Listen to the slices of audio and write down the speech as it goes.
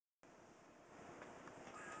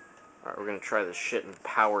Alright, we're gonna try this shit in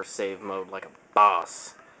power save mode like a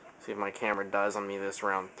boss. See if my camera dies on me this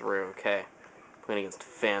round through. Okay. Playing against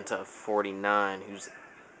Fanta49, who's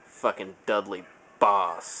fucking Dudley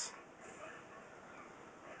boss.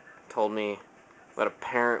 Told me, but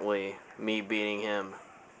apparently me beating him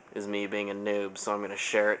is me being a noob, so I'm gonna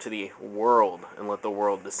share it to the world and let the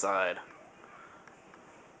world decide.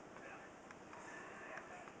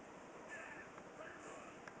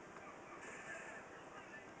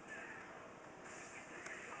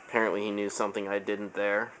 Apparently he knew something I didn't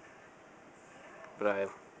there, but I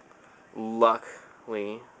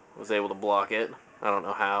luckily was able to block it. I don't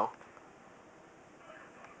know how.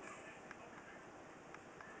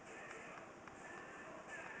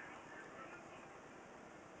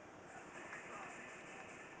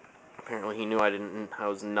 Apparently he knew I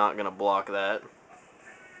was not gonna block that.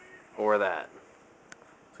 Or that.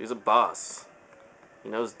 So he's a boss. He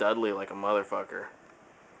knows Dudley like a motherfucker.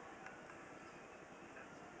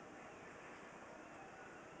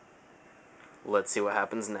 Let's see what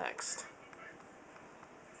happens next.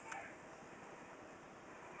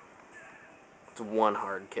 It's 1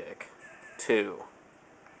 hard kick. 2.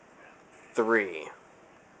 3.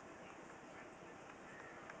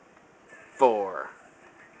 4.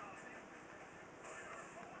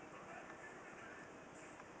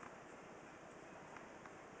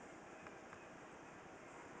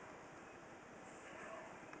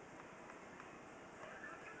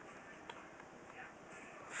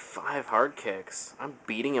 5 hard kicks. I'm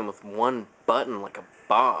beating him with 1 button like a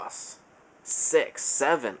boss. 6,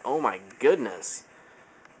 7. Oh my goodness.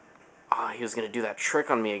 Ah, he was gonna do that trick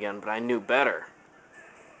on me again, but I knew better.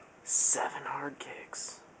 7 hard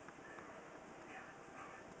kicks.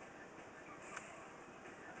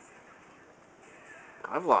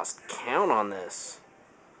 I've lost count on this.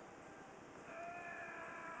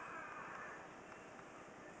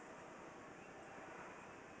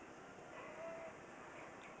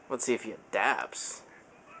 Let's see if he adapts.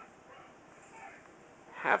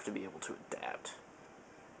 Have to be able to adapt.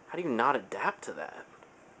 How do you not adapt to that?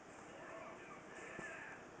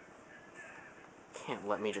 Can't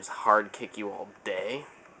let me just hard kick you all day.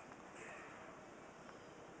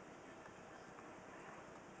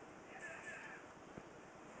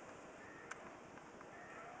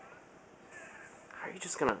 How are you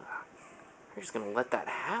just gonna let that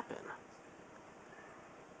happen?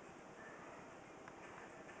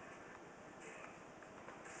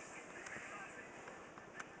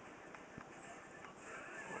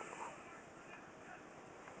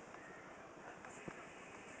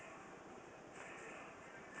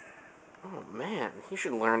 Oh man, he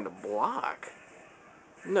should learn to block.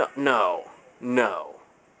 No, no, no.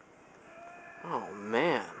 Oh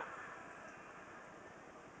man.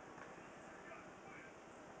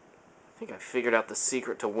 I think I figured out the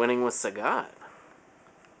secret to winning with Sagat.